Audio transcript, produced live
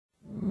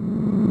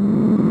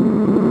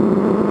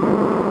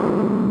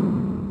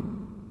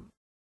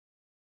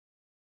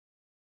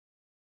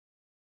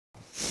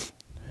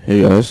Hey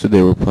guys,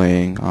 today we're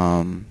playing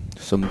some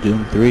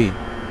Doom 3.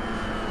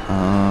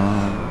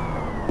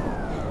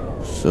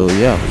 So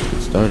yeah, let's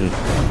get started.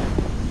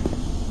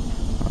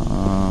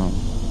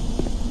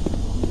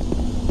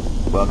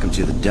 Welcome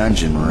to the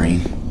dungeon,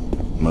 Marine.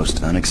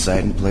 Most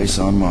unexciting place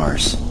on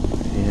Mars.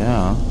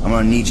 Yeah. I'm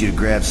gonna need you to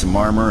grab some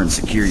armor and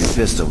secure your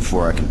pistol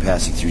before I can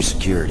pass you through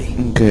security.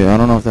 Okay, I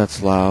don't know if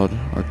that's loud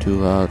or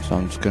too loud, so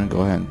I'm just gonna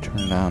go ahead and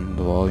turn down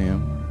the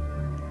volume.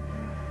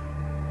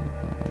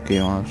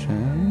 Game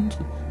options.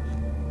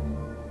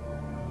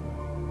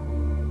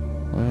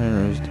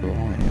 Where is the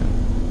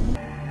volume?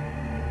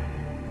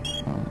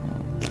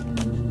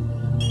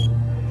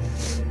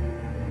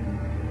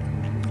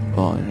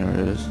 Oh, here it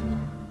is.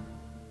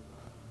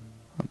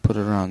 I'll put it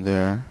around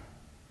there.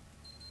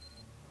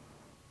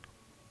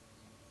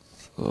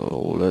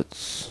 So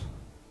let's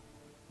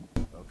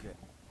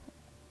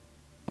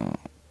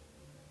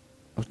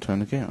turn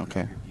the game.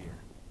 Okay.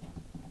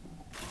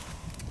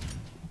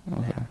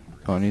 Okay.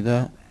 Do I need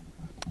that?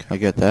 Can I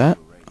get that?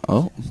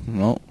 Oh,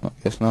 no, I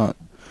guess not.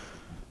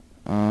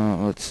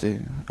 Let's see.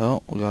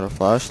 Oh, we got a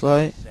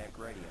flashlight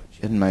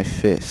in my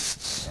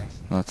fists.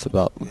 That's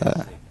about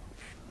that.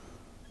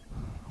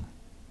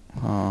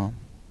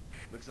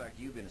 Looks like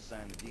you've been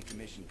assigned the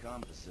decommissioned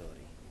comm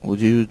facility.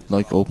 Would you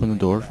like open the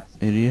door,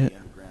 idiot?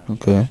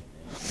 Okay.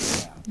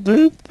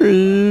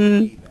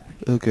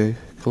 Okay,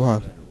 come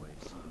on.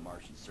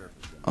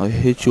 I'll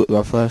hit you with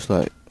my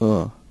flashlight.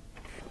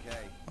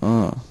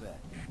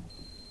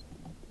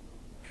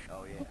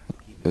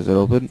 Is it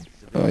open?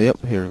 Yep,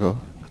 here we go.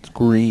 It's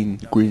green.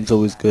 Green's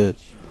always good.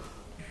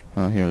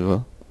 Here we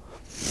go.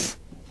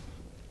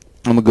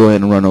 I'm gonna go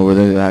ahead and run over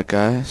there to that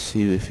guy,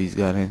 see if he's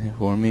got anything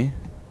for me.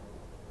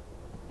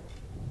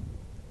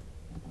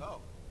 Oh,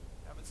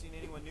 haven't seen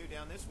anyone new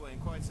down this way in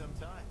quite some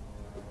time.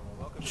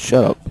 Welcome.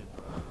 Shut up.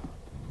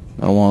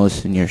 I don't want to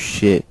listen to your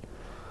shit.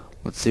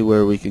 Let's see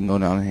where we can go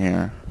down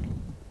here.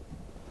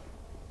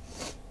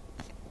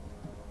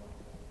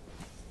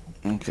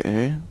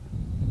 Okay.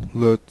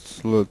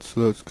 Let's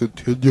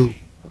continue.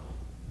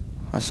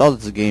 I saw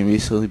this game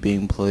recently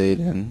being played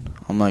and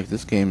I'm like,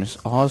 this game is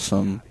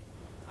awesome.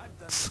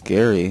 It's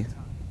scary.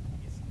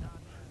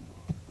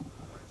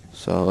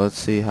 So let's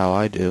see how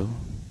I do.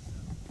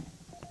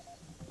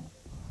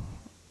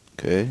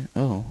 Okay.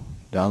 Oh,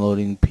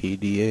 downloading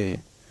PDA.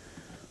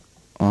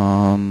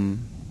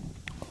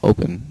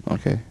 Open.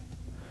 Okay.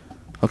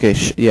 Okay,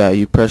 yeah,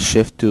 you press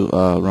shift to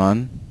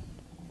run.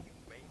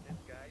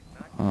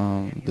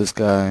 This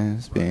guy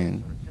is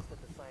being...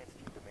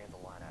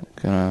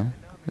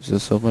 Is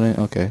this opening?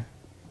 Okay.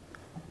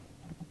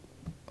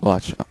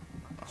 Watch.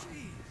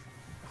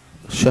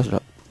 Shut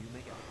up.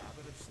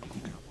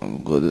 I'll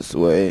go this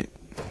way.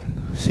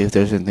 See if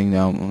there's anything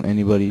down...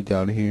 Anybody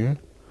down here?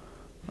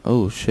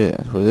 Oh,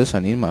 shit. For this, I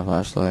need my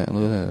flashlight.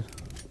 Look at that.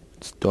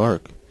 It's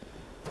dark.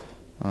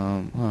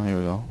 Oh, here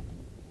we go.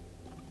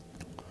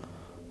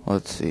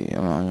 Let's see.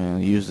 I'm gonna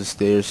use the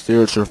stairs.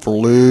 Stairs are for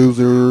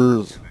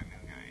losers.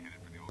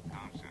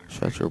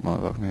 Shut your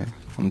motherfucking mouth.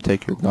 I'm gonna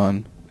take your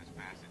gun.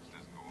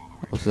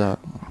 What's that?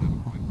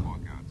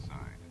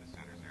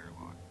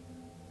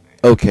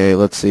 Okay,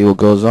 let's see what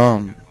goes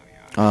on.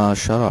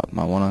 Shut up.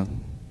 I wanna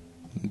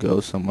go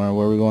somewhere.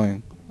 Where are we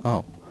going?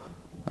 Oh.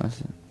 I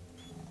see.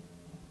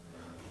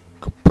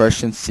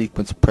 Compression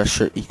sequence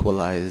pressure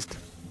equalized.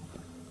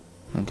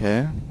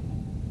 Okay.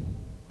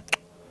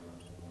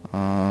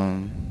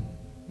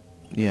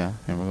 Yeah,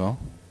 here we go.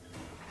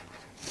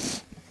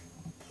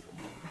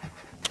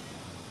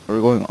 Are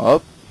we going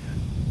up?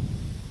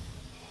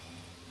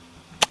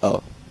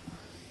 Oh.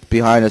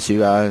 Behind us, you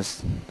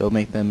guys. Don't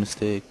make that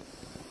mistake.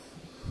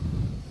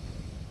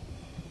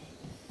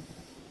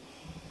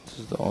 This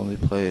is the only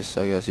place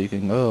I guess you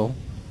can go.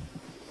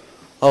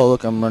 Oh,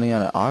 look, I'm running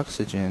out of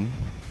oxygen.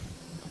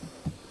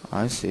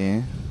 I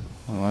see.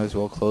 I might as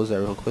well close that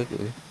real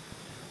quickly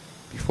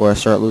before I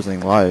start losing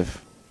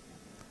life.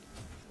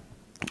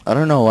 I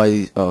don't know why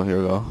these... Oh,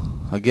 here we go.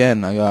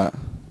 Again, I got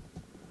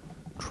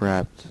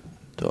trapped.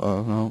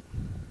 No.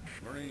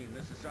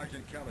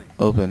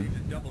 Open.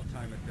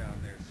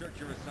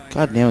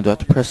 God damn it, do I have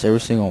to press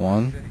every single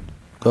one?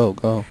 Go,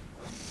 go.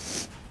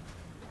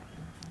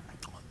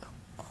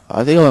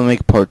 I think I'm gonna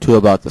make part 2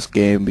 about this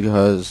game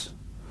because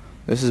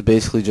this is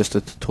basically just a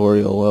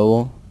tutorial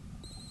level.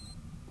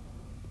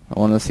 I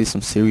want to see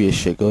some serious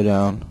shit go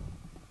down.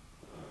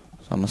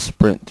 So I'm gonna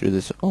sprint through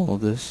this, all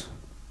of this.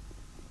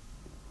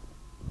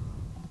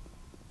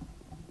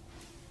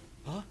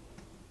 Huh?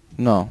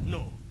 No.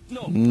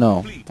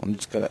 No. Please. I'm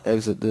just gonna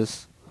exit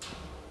this.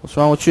 What's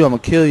wrong with you? I'm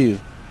gonna kill you.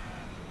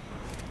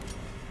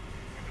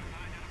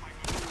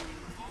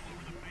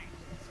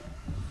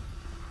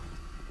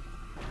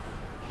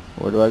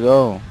 Where do I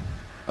go?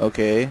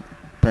 Okay.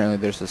 Apparently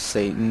there's a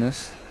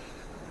Satanist.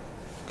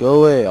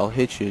 Go away. I'll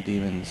hit you,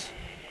 demons.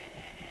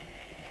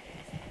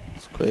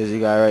 This crazy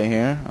guy right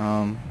here.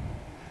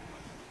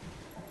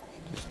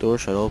 This door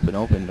should open.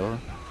 Open door.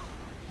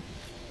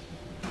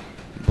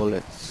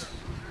 Bullets.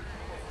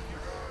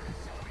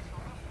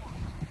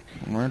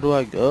 Where do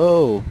I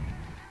go?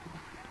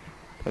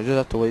 I just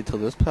have to wait till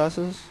this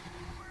passes?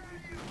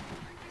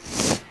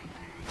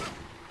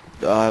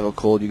 I have a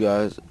cold, you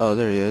guys. Oh,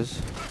 there he is.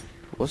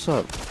 What's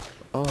up?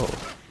 Oh.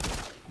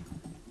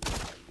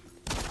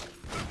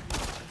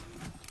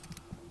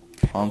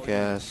 Punk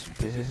ass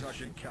bitch.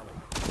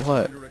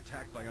 What?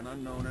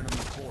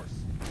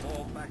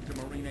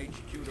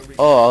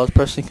 Oh, I was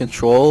pressing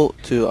control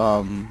to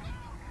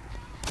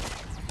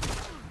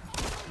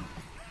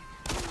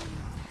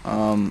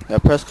I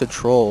pressed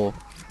control.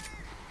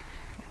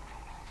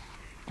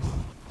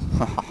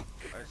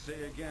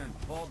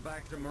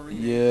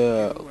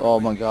 Yeah. Oh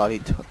my god,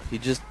 he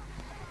just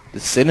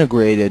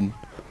disintegrated.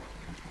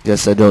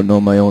 Guess I don't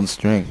know my own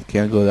strength.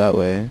 Can't go that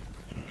way.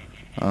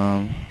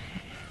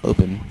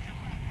 Open.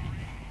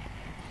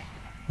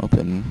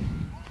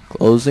 Open.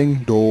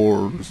 Closing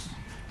doors.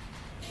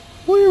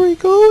 Where are we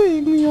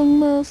going, young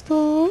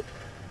master?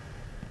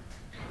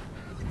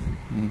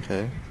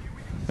 Okay.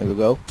 There we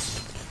go.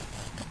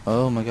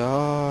 Oh my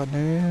god,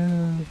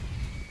 man.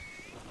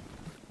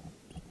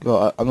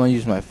 Go, I'm gonna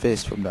use my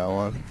fist from now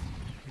on.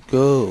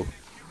 Go.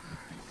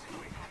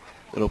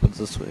 It opens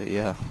this way,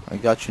 yeah. I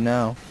got you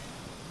now.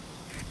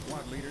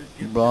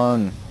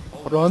 Run.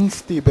 Run,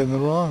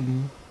 Steven,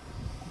 run.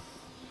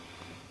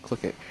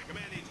 Click it.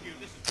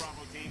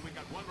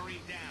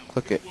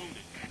 Click it.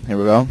 Here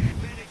we go.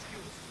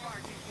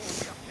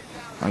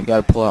 I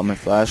gotta pull out my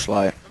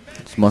flashlight.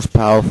 It's the most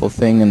powerful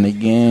thing in the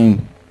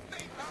game.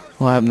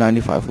 Well, I have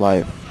 95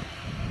 life.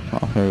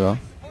 Oh, here we go.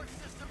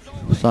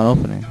 It's not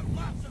opening.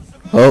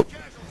 Oh,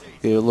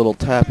 get a little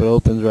tap, it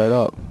opens right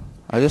up.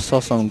 I just saw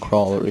someone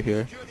crawl over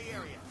here.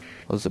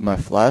 Was it my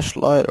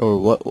flashlight or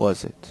what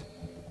was it?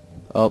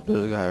 Oh,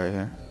 there's a guy right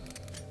here.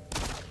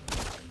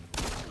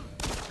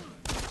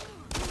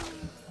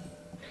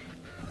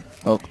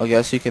 Oh, I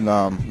guess you can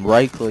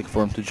right click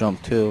for him to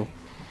jump too,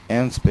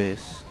 and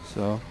space.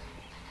 So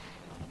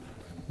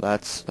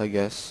that's, I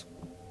guess,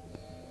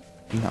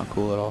 not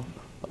cool at all.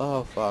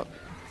 Oh fuck.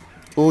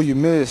 Oh, you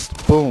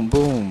missed. Boom,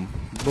 boom,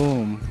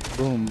 boom,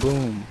 boom,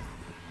 boom.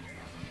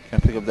 Can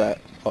I pick up that?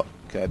 Oh,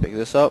 can I pick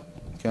this up?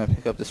 Can I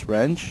pick up this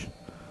wrench?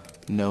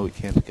 No, we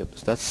can't pick up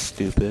this. That's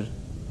stupid.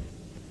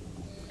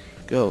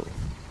 Go.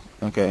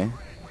 Okay.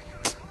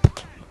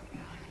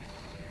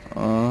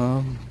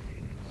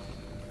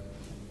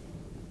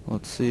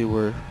 Let's see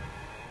where.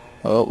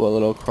 Oh, a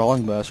little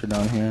crawling bastard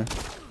down here.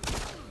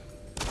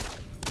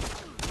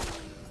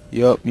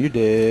 Yup, you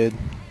did.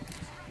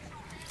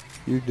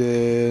 You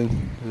did.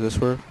 Is this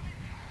where?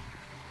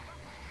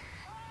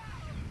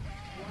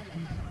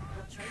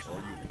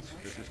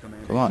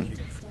 Come on.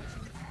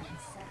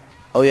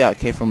 Oh yeah, it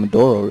came from a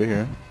door over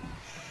here.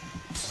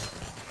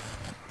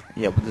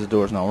 Yeah, but this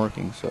door's not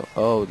working, so...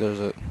 Oh, there's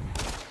a...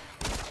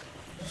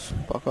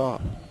 Fuck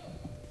off.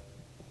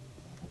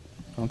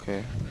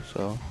 Okay,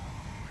 so...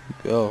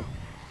 Go.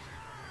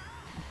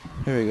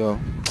 Here we go.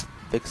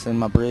 Fixing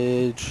my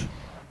bridge.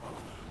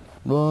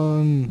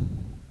 Run!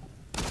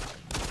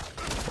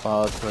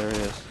 Wow, that's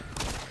hilarious.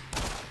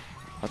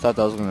 I thought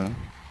that was gonna...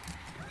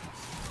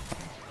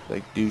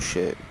 like, do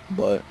shit,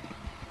 but...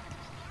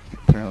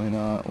 apparently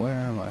not. Where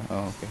am I?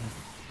 Oh, okay.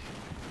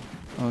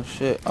 Oh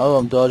shit. Oh,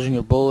 I'm dodging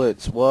your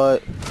bullets.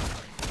 What?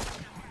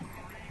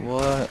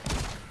 What?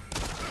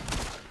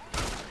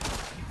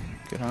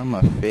 Get out of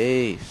my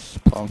face,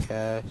 punk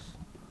ass.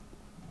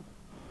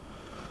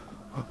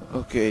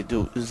 Okay,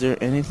 dude, is there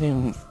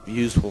anything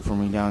useful for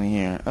me down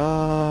here?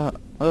 I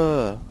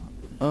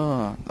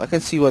can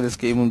see why this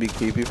game would be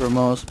creepy for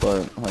most,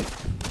 but, like,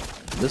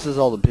 this is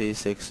all the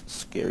basics,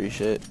 scary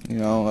shit, you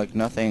know, like,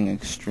 nothing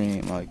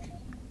extreme, like,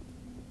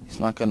 he's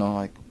not gonna,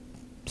 like,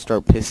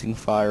 start pissing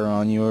fire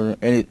on you or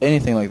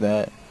anything like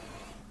that.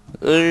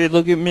 Hey,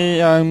 look at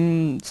me,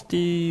 I'm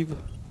Steve.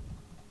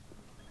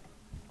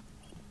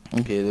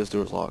 Okay, this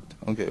door's locked.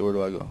 Okay, where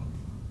do I go?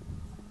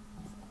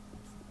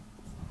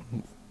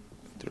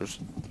 There's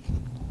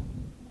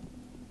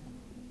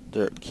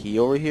there a key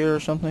over here or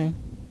something?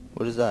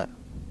 What is that?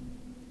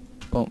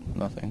 Oh,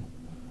 nothing.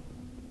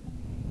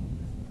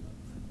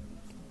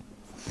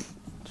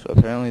 So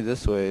apparently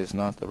this way is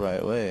not the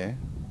right way.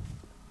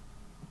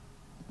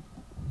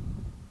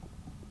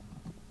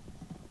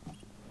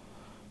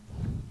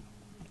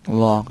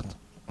 Locked.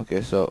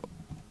 Okay, so...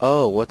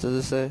 Oh, what does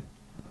it say?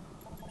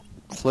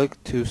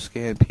 Click to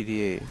scan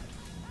PDA.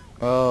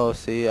 Oh,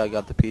 see, I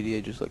got the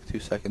PDA just like 2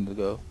 seconds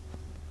ago.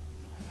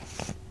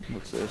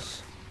 What's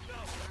this?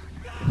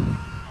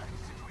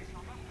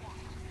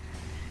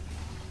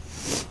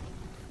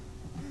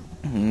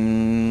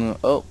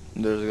 Oh,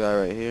 there's a guy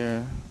right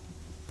here.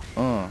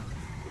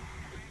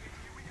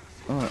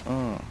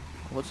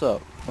 What's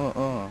up?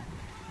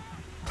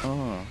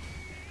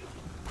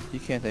 You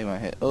can't take my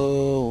head.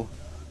 Oh,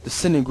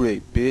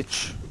 disintegrate,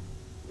 bitch.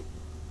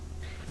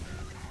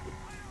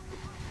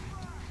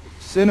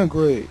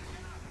 Disintegrate.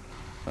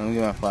 Let me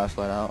get my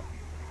flashlight out.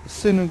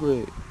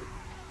 Disintegrate.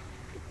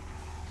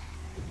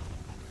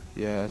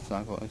 Yeah, it's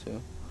not going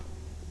to.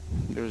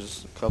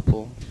 There's a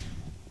couple.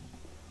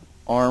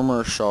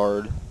 Armor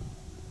shard.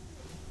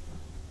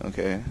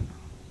 Okay.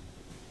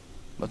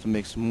 About to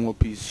make some more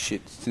piece of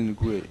shit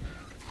disintegrate.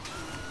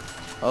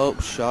 Oh,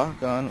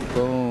 shotgun.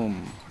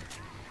 Boom.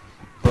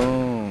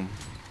 Boom.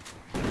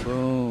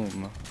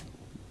 Boom.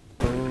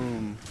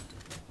 Boom.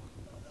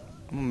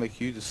 I'm gonna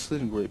make you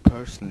disintegrate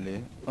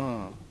personally.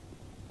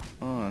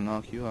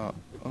 Knock you out.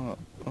 I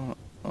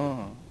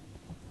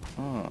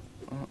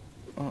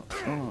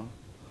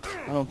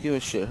don't give a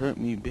shit. Hurt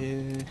me,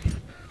 bitch.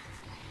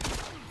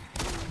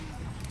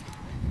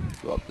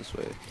 Go up this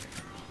way.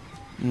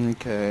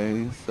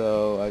 Okay,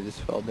 so I just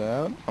fell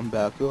down. I'm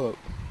back up.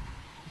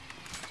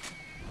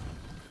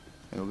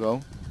 Here we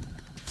go.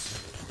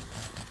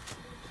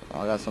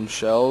 I got some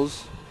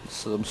shells.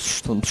 Some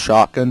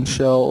shotgun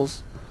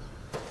shells.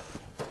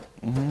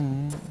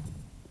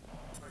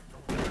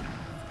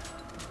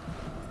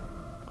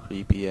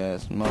 Creepy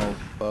ass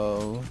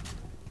mofo.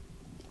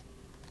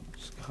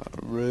 Just got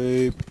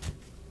raped.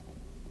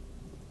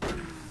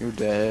 You're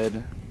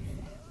dead.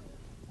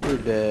 You're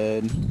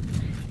dead.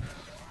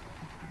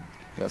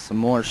 Got some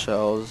more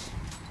shells.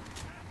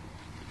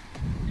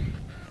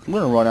 I'm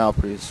gonna run out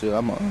pretty soon.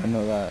 I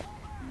know that.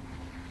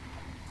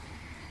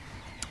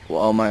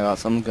 Well, oh my god,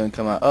 something's gonna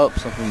come out. Oh,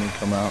 something gonna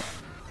come out.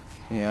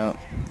 Yeah,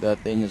 that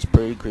thing is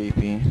pretty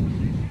creepy.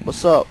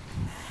 What's up?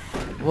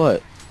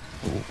 What?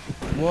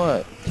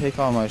 What? Take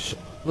all my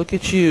look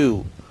at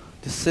you!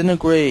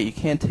 Disintegrate! You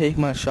can't take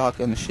my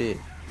shotgun shit.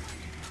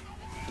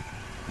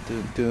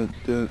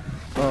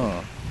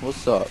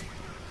 What's up?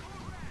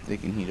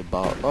 Thinking he the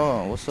boss.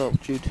 Oh, what's up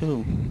with you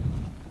too?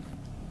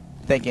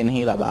 Thinking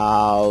he the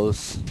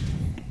boss.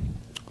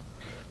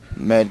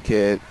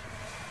 Medkit.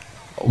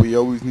 Oh, we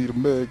always need a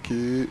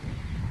medkit.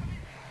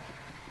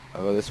 I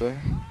go this way?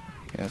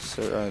 Yes,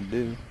 sir, I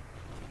do.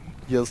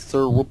 Yes,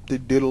 sir,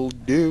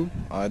 whoop-de-diddle-do.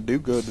 I do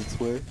go this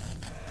way.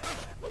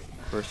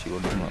 First you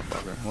little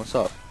motherfucker. What's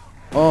up?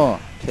 Oh,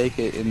 take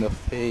it in the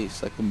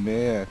face like a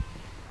man.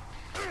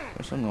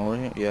 There's something over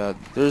here? Yeah,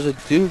 there's a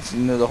dude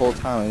sitting there the whole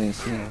time. I didn't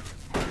see him.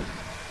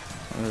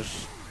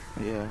 There's,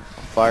 yeah,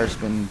 a fire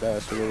spinning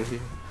bastard over here.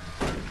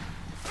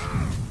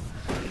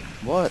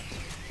 What?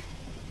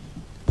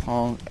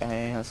 Punk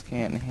ass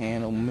can't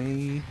handle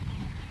me.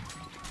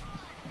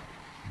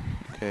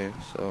 Okay,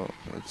 so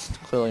it's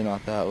clearly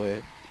not that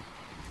way.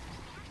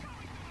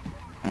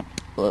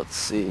 Let's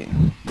see.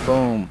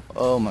 Boom.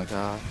 Oh my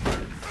god.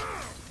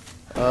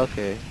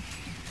 Okay.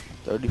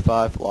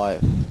 35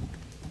 life.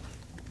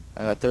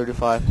 I got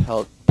 35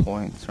 health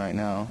points right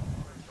now.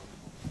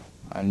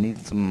 I need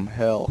some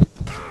health.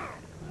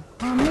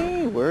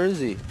 Mommy, where is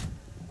he?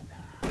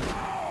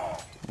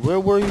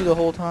 Where were you the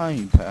whole time,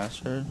 you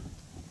bastard?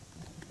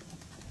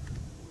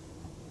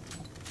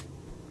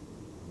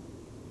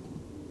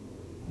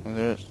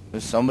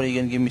 There's somebody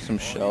gonna give me some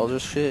shells or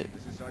shit?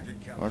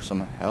 Or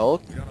some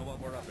health?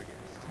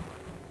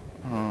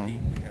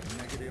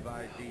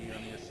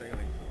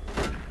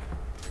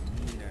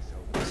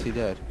 Is he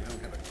dead?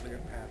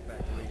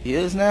 He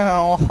is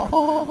now.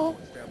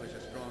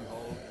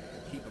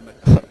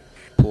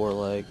 Poor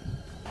leg.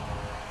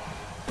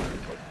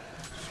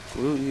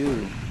 Screw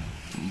you,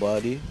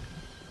 buddy.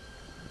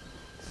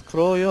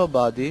 Screw you,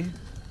 buddy.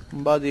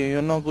 Buddy,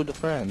 you're no good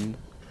friend.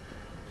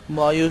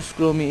 Why you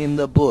screw me in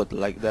the butt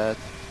like that?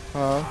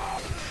 Huh?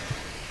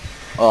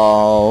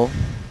 Oh.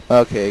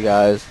 Okay,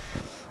 guys.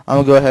 I'm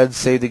gonna go ahead and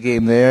save the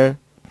game there.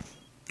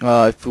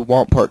 If you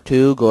want part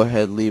 2, go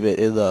ahead and leave it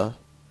in the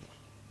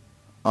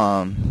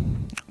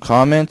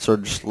comments, or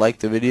just like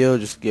the video.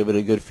 Just give it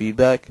a good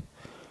feedback.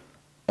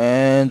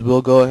 And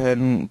we'll go ahead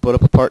and put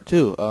up a part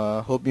 2.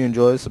 Hope you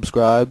enjoy.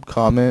 Subscribe,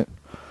 comment,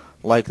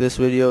 like this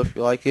video if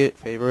you like it,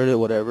 favorite it,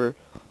 whatever.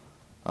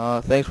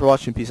 Thanks for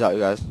watching. Peace out, you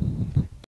guys.